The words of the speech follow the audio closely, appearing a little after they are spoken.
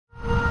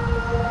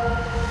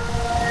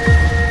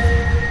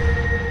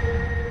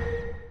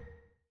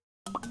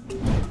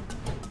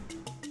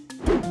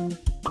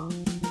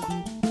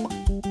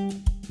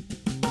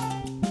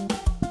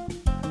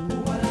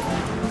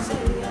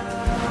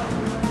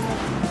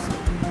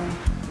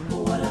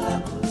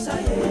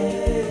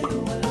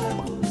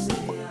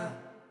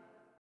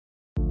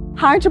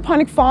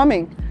Hydroponic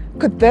farming.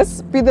 Could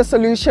this be the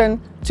solution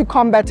to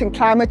combating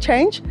climate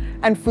change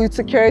and food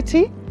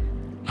security?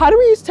 How do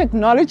we use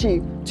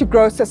technology to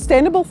grow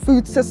sustainable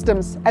food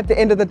systems at the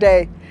end of the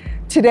day?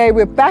 Today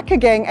we're back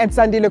again at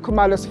Zandile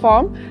Khumalo's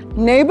farm,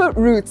 Neighbour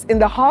Roots, in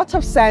the heart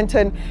of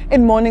Sandton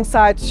in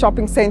Morningside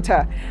shopping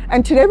centre.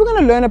 And today we're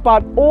going to learn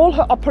about all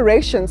her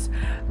operations.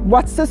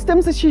 What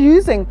systems is she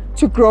using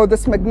to grow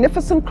this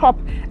magnificent crop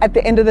at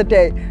the end of the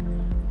day?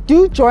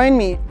 Do join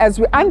me as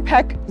we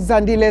unpack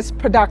Zandile's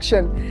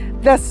production.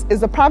 This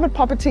is the Private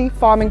Property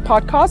Farming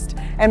Podcast,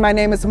 and my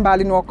name is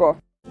Mbali Nwoko.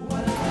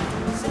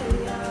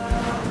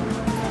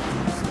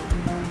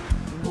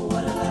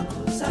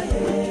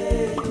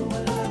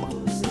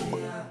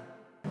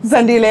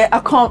 Zandile, I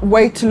can't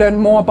wait to learn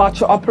more about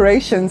your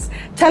operations.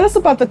 Tell us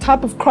about the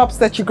type of crops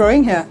that you're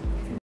growing here.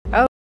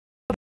 The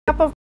type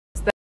of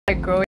crops that I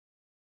grow,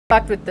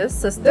 start with this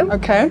system.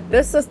 Okay.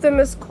 This system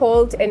is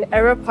called an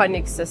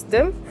Aeroponic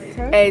System.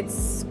 Okay.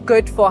 It's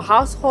good for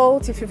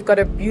households. If you've got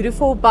a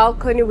beautiful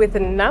balcony with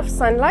enough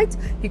sunlight,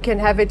 you can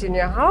have it in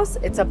your house.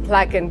 It's a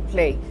plug and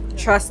play.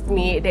 Trust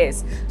me, it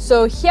is.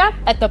 So here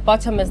at the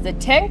bottom is the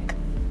tank.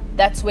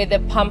 That's where the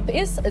pump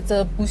is. It's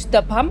a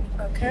booster pump.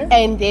 Okay.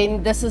 And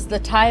then this is the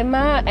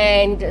timer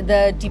and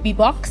the DB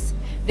box.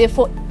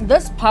 Therefore,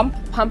 this pump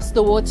pumps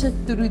the water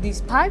through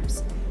these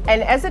pipes.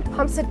 And as it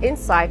pumps it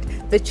inside,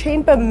 the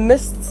chamber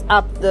mists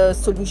up the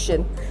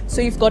solution.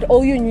 So you've got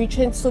all your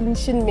nutrient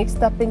solution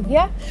mixed up in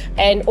here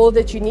and all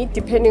that you need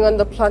depending on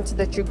the plant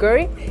that you're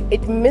growing.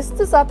 It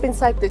mists up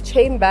inside the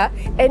chamber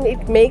and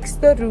it makes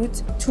the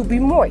root to be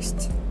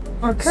moist.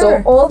 Okay.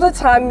 So all the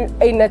time,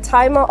 in a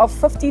timer of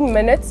 15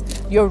 minutes,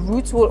 your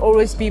roots will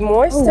always be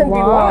moist and be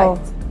white.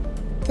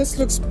 This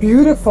looks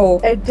beautiful.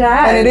 It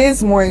does. And it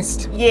is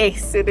moist.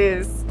 Yes, it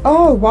is.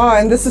 Oh wow,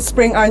 and this is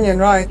spring onion,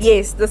 right?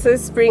 Yes, this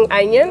is spring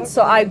onion.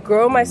 So I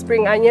grow my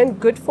spring onion,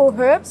 good for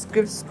herbs,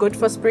 good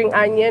for spring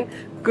onion,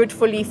 good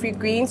for leafy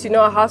greens. You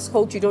know, a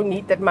household, you don't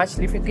need that much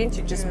leafy greens.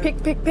 You just pick,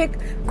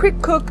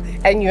 quick cook,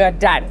 and you are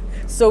done.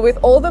 So with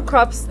all the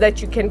crops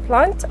that you can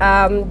plant,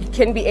 you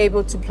can be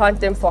able to plant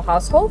them for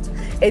household.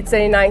 It's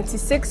a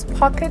 96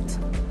 pocket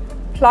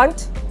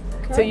plant.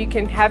 Okay. So you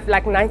can have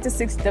like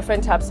 96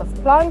 different types of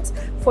plants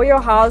for your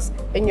house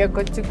and you're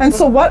good to go. And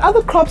so what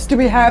other crops do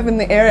we have in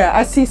the area?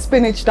 I see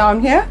spinach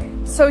down here.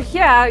 So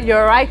here,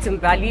 you're right in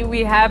Valley,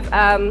 we have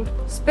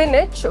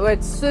spinach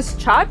with Swiss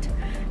chard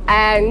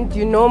and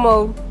your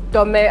normal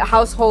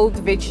household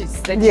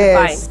veggies that you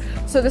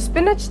find. So the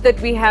spinach that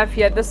we have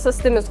here, the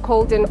system is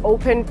called an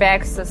open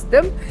bag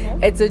system.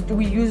 Okay.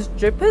 We use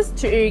drippers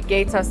to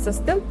irrigate our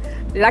system.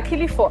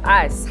 Luckily for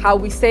us, how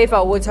we save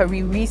our water,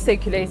 we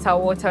recirculate our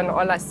water on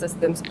all our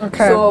systems.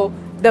 Okay. So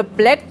the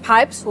black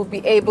pipes will be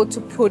able to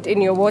put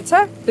in your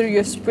water through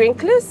your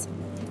sprinklers.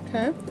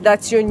 Okay.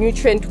 That's your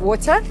nutrient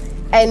water.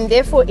 And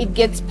therefore it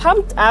gets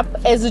pumped up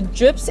as it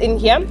drips in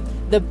here.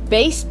 The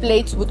base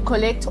plates would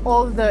collect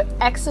all the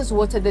excess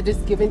water that is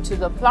given to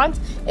the plant,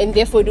 and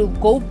therefore it will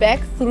go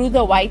back through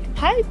the white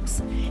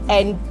pipes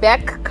and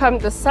back come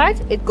the side,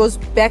 it goes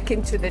back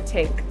into the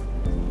tank.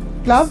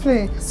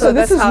 Lovely. So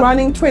this is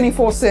running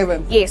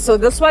 24/7? Yes, so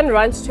this one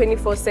runs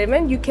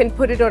 24/7. You can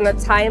put it on a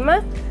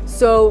timer.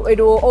 So it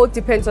will all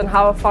depend on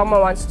how a farmer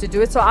wants to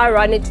do it. So I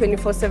run it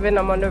 24/7.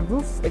 I'm on a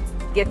roof.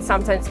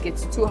 Sometimes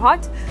gets too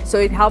hot. So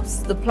it helps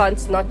the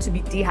plants not to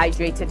be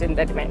dehydrated in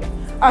that manner.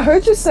 I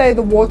heard you say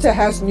the water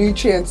has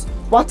nutrients.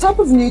 What type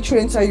of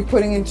nutrients are you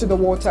putting into the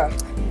water?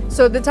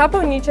 So the type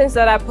of nutrients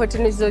that I put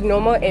in is the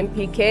normal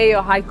NPK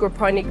or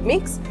hydroponic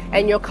mix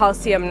and your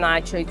calcium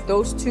nitrate.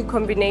 Those two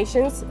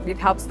combinations, it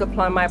helps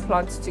my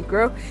plants to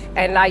grow,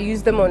 and I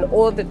use them on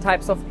all the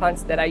types of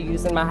plants that I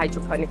use in my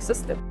hydroponic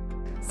system.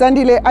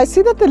 Zandile, I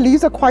see that the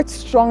leaves are quite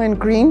strong and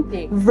green,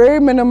 very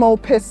minimal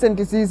pests and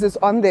diseases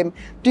on them.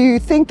 Do you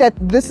think that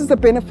this is the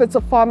benefits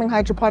of farming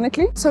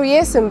hydroponically? So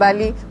yes,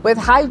 Mbali, with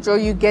hydro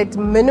you get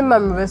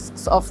minimum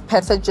risks of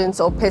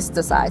pathogens or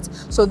pesticides.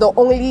 So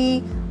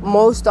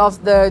most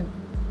of the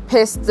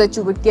pests that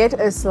you would get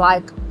is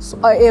like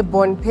an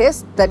airborne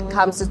pest that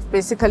comes, it's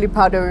basically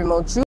powdery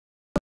mildew.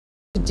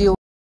 To deal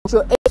with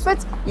your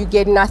aphids, you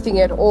get nothing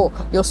at all.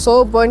 Your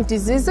soil-borne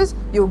diseases,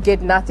 you'll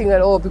get nothing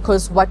at all,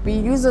 because what we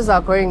use as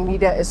our growing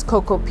media is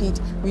cocoa peat,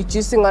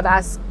 reducing on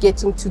us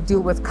getting to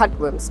deal with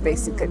cutworms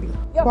basically.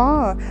 Yep.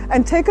 Wow,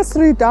 and take us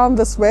through down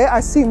this way.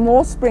 I see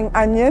more spring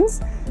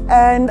onions,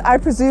 and I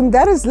presume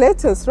that is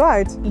lettuce,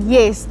 right?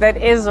 Yes, that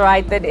is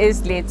right, that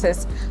is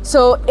lettuce.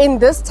 So in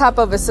this type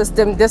of a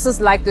system, this is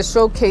like the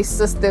showcase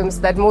systems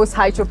that most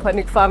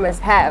hydroponic farmers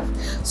have.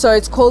 So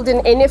it's called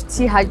an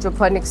Nft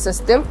Hydroponic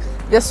System.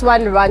 This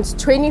one runs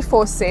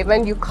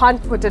 24/7. You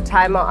can't put a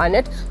timer on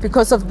it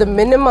because of the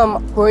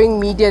minimum growing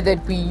media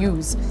that we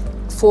use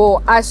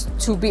for us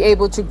to be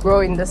able to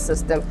grow in the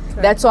system.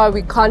 Okay. That's why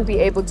we can't be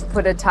able to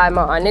put a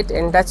timer on it,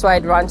 and that's why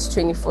it runs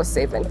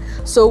 24/7.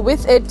 So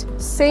with it,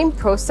 same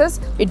process,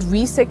 it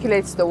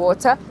recirculates the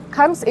water,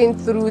 comes in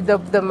through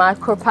the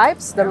micro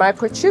pipes, the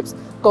micro tubes,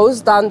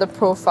 goes down the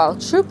profile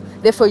tube,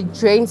 therefore it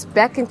drains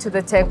back into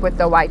the tank with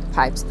the white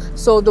pipes.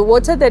 So the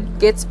water that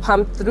gets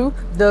pumped through,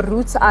 the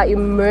roots are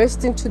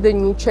immersed into the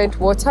nutrient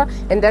water,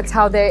 and that's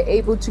how they're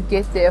able to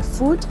get their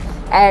food,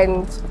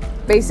 and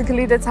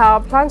basically that's how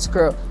our plants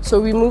grow.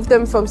 So we move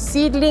them from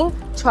seedling,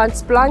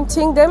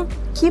 transplanting them,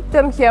 keep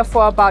them here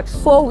for about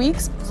 4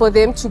 weeks for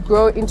them to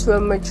grow into a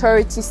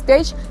maturity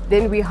stage,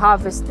 then we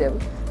harvest them.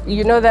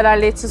 You know that our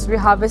lettuce, we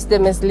harvest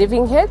them as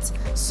living heads,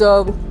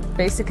 so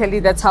basically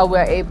that's how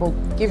we're able,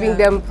 giving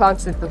them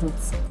plants with the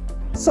roots.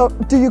 So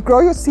do you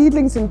grow your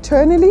seedlings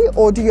internally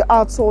or do you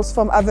outsource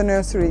from other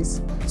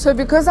nurseries? So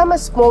because I'm a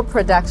small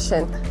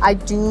production, I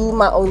do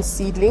my own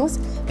seedlings.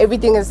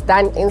 Everything is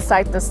done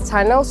inside this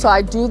tunnel, so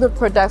I do the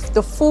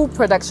full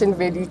production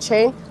value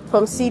chain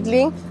from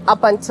seedling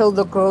up until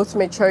the growth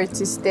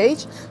maturity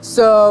stage.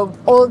 So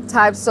all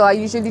types, so I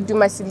usually do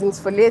my seedlings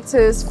for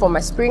lettuce, for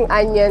my spring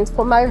onions,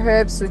 for my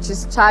herbs, which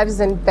is chives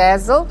and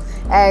basil,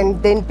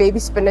 and then baby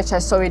spinach, I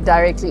sow it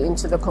directly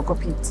into the cocoa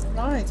peat.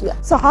 Nice. Yeah.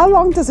 So how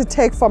long does it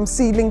take from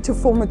seedling to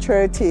full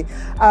maturity?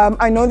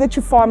 I know that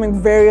you're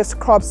farming various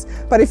crops,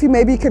 but if you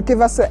maybe could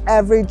give us an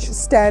average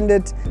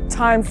standard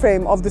time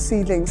frame of the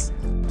seedlings.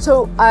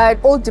 So it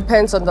all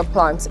depends on the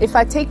plants. If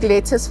I take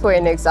lettuce for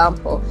an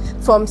example,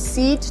 from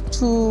seed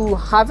to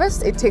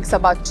harvest, it takes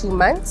about 2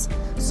 months.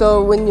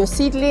 So when you're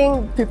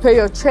seedling, prepare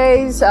your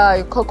trays,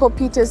 your cocoa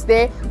peat is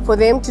there for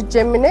them to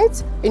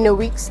germinate in a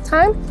week's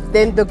time.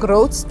 Then the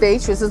growth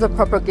stage, which is the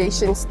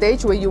propagation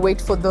stage, where you wait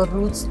for the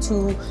roots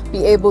to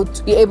be able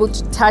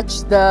to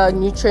touch the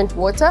nutrient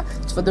water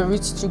for the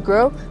roots to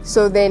grow.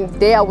 So then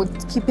there I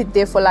would keep it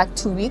there for like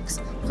 2 weeks.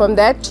 From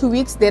that 2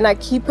 weeks, then I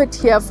keep it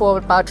here for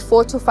about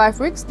 4 to 5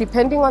 weeks,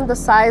 depending on the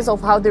size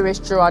of how the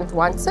restaurant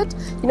wants it.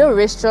 You know,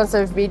 restaurants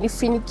are a really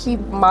finicky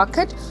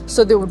market,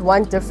 so they would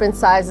want different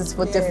sizes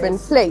for different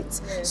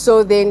plates.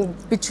 So then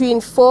between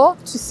 4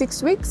 to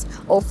 6 weeks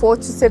or 4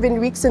 to 7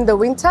 weeks in the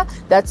winter,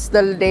 that's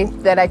the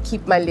length that I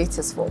keep my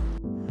lettuce for.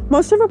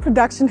 Most of your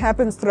production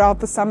happens throughout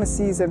the summer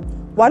season.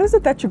 What is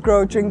it that you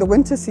grow during the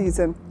winter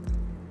season?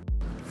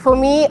 For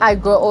me, I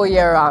grow all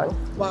year round.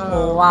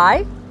 Wow.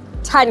 Why?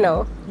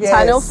 Tunnel. Yes.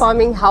 Tunnel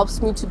farming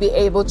helps me to be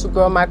able to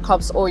grow my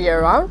crops all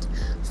year round.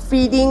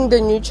 Feeding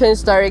the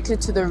nutrients directly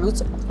to the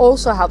roots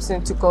also helps me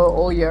to grow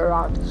all year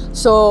round.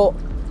 So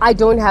I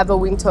don't have a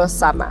winter or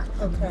summer.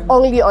 Okay.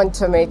 Only on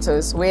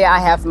tomatoes, where I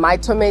have my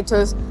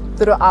tomatoes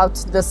throughout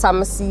the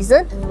summer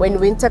season. When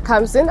winter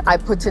comes in, I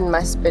put in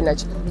my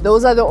spinach.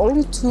 Those are the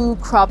only 2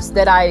 crops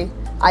that I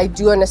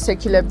do on a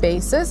circular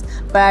basis,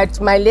 but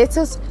my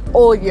lettuce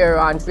all year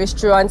round.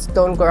 Restaurants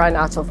don't go run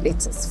out of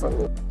lettuce for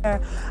me.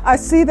 I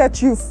see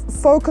that you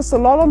focus a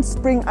lot on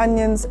spring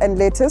onions and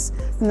lettuce.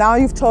 Now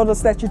you've told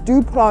us that you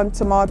do plant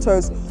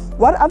tomatoes.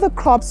 What other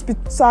crops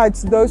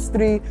besides those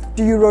 3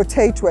 do you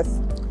rotate with?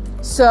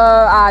 So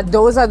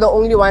those are the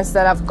only ones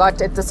that I've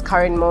got at this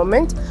current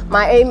moment.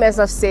 My aim, as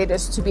I've said,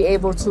 is to be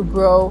able to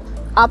grow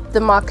up the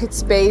market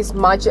space,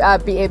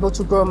 be able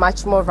to grow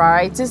much more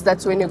varieties.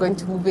 That's when you're going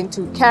to move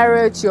into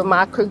carrots, your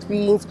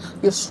microgreens,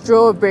 your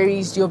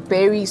strawberries, your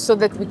berries, so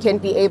that we can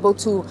be able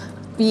to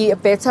be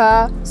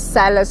better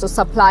sellers or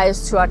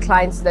suppliers to our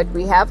clients that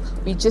we have.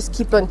 We just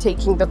keep on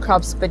taking the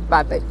crops bit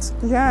by bit.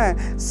 Yeah.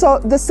 So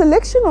the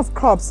selection of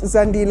crops,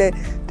 Zandile,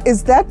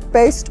 is that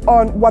based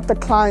on what the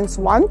clients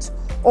want?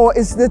 Or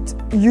is it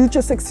you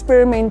just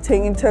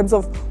experimenting in terms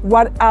of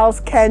what else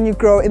can you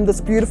grow in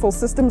this beautiful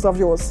systems of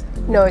yours?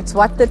 No, it's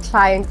what the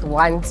client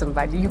wants,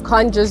 somebody. You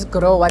can't just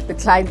grow what the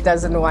client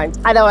doesn't want.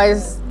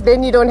 Otherwise,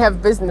 then you don't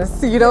have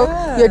business. You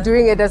know, you're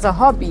doing it as a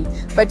hobby.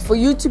 But for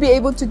you to be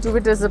able to do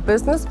it as a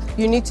business,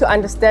 you need to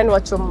understand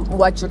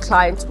what your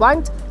clients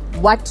want.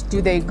 What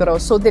do they grow?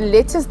 So the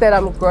lettuce that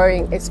I'm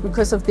growing, it's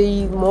because of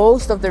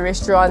most of the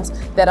restaurants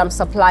that I'm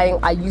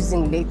supplying are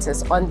using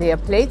lettuce on their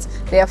plates.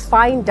 They are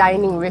fine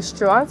dining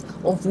restaurants,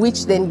 of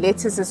which then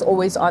lettuce is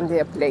always on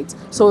their plate.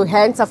 So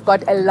hence I've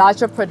got a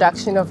larger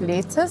production of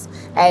lettuce,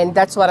 and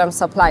that's what I'm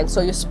supplying.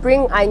 So your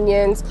spring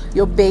onions,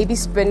 your baby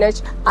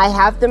spinach, I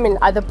have them in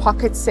other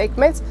pocket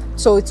segments.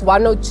 So it's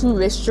 1 or 2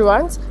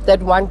 restaurants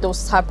that want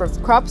those type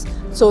of crops.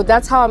 So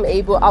that's how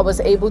I was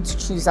able to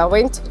choose. I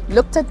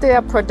looked at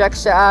their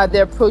production,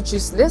 their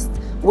produce list,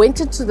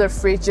 went into the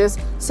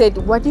fridges, said,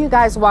 what do you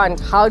guys want?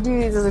 How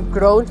is it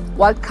grown?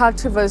 What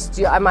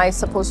cultivars am I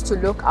supposed to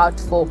look out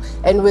for?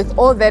 And with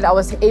all that, I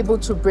was able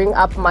to bring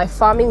up my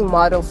farming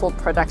model for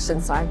production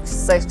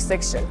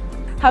section.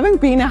 Having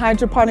been a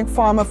hydroponic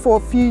farmer for a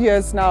few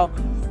years now,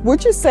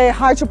 would you say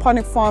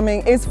hydroponic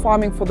farming is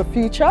farming for the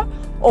future,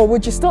 or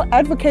would you still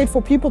advocate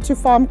for people to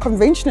farm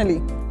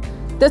conventionally?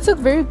 That's a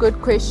very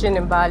good question,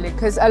 Mbali,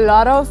 because a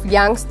lot of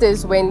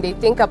youngsters, when they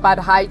think about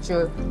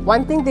hydro,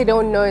 one thing they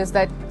don't know is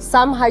that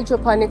some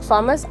hydroponic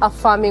farmers are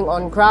farming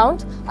on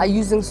ground, are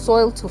using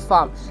soil to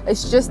farm.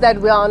 It's just that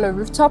we're on a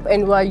rooftop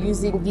and we're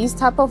using these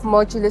type of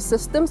modular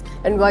systems,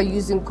 and we're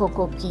using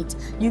cocoa peat.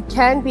 You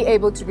can be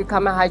able to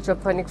become a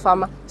hydroponic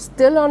farmer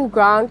still on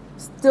ground,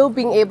 still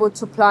being able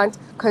to plant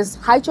because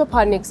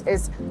hydroponics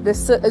is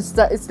it's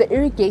the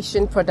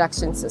irrigation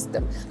production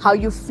system, how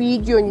you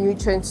feed your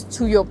nutrients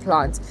to your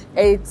plants.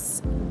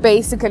 That's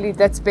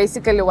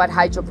basically what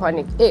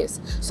hydroponic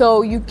is.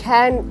 So you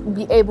can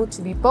be able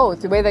to be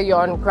both, whether you're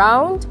on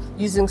ground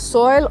using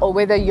soil or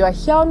whether you're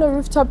here on a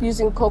rooftop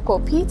using cocoa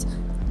peat,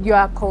 you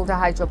are called a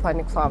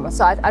hydroponic farmer.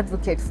 So I'd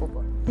advocate for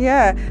both.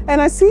 Yeah,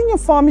 and I see in your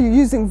farm you're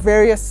using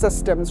various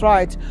systems,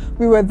 right?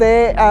 We were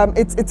there,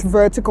 it's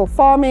vertical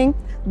farming.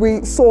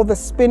 We saw the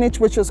spinach,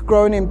 which was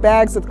grown in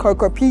bags with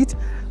cocoa peat.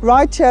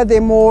 Right here,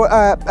 they're more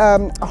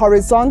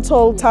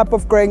horizontal type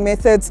of growing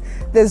methods.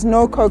 There's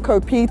no cocoa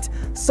peat.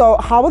 So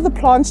how are the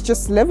plants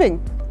just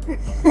living?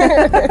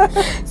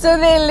 So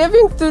they're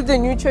living through the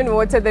nutrient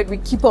water that we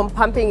keep on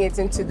pumping it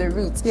into the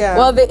roots. Yeah.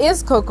 Well, there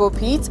is cocoa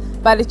peat,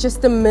 but it's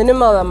just a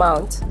minimal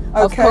amount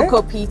of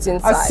cocoa peat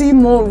inside. I see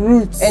more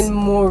roots. And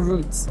more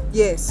roots.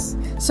 Yes.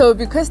 So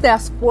because they are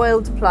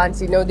spoiled plants,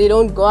 they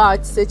don't go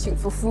out searching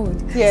for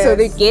food. Yes. So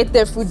they get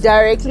their food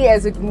directly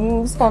as it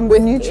moves from the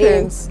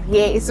nutrients.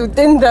 Yes,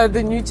 within the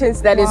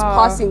nutrients that is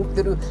passing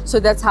through. So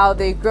that's how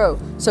they grow.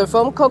 So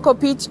from cocoa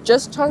peat,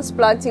 just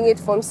transplanting it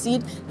from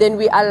seed, then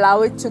we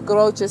allow it to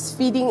grow, just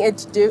feeding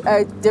it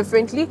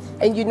differently.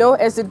 And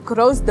as it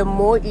grows, the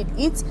more it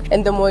eats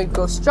and the more it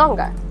grows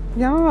stronger.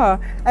 Yeah,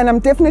 and I'm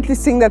definitely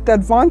seeing that the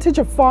advantage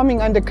of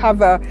farming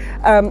undercover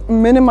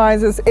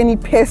minimizes any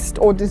pest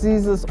or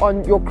diseases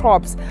on your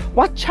crops.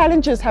 What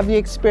challenges have you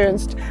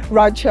experienced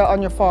right here on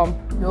your farm?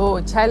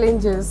 No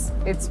challenges.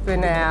 It's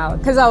been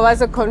because I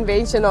was a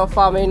conventional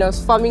farmer.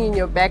 Farming in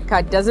your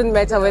backyard doesn't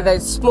matter whether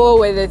it's small,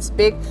 whether it's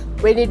big.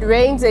 When it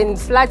rains and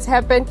floods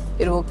happen,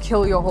 it will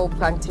kill your whole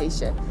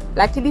plantation.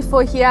 Luckily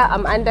for here,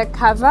 I'm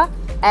undercover,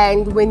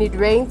 and when it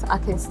rains, I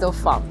can still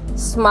farm.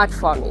 Smart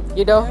farming,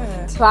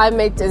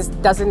 Climate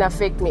doesn't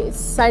affect me. It's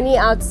sunny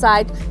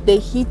outside. The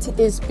heat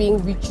is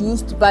being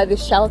reduced by the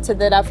shelter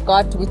that I've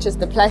got, which is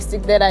the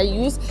plastic that I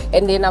use,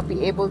 and then I'll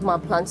be able, my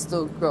plants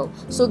to grow.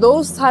 So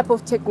those type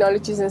of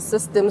technologies and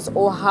systems,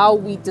 or how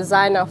we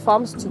design our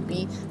farms to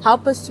be,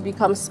 help us to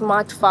become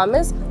smart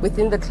farmers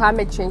within the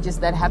climate changes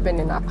that happen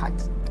in our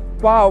parks.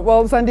 Wow,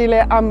 well,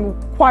 Zandile, I'm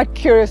quite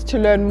curious to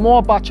learn more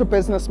about your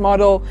business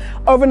model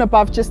over and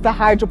above just the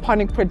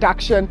hydroponic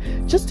production,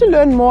 just to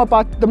learn more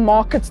about the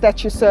markets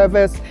that you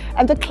service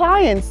and the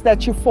clients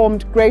that you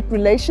formed great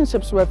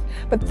relationships with.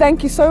 But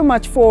thank you so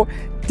much for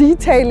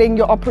detailing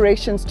your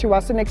operations to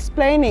us and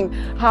explaining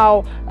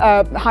how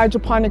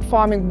hydroponic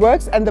farming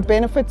works and the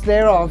benefits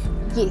thereof.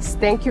 Yes,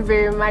 thank you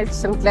very much.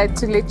 I'm glad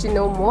to let you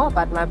know more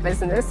about my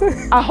business.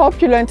 I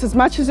hope you learned as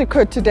much as you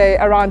could today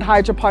around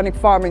hydroponic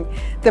farming,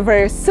 the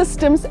various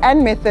systems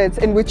and methods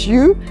in which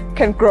you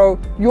can grow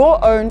your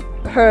own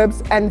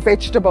herbs and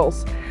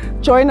vegetables.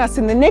 Join us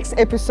in the next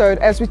episode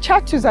as we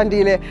chat to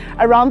Zandile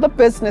around the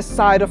business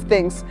side of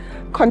things.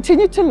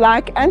 Continue to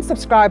like and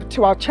subscribe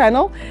to our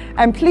channel,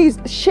 and please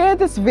share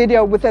this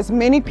video with as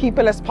many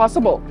people as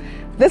possible.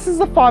 This is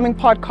the Farming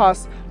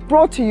Podcast,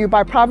 brought to you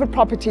by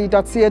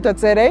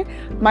privateproperty.co.za.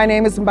 My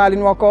name is Mbali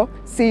Nwoko.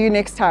 See you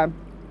next time.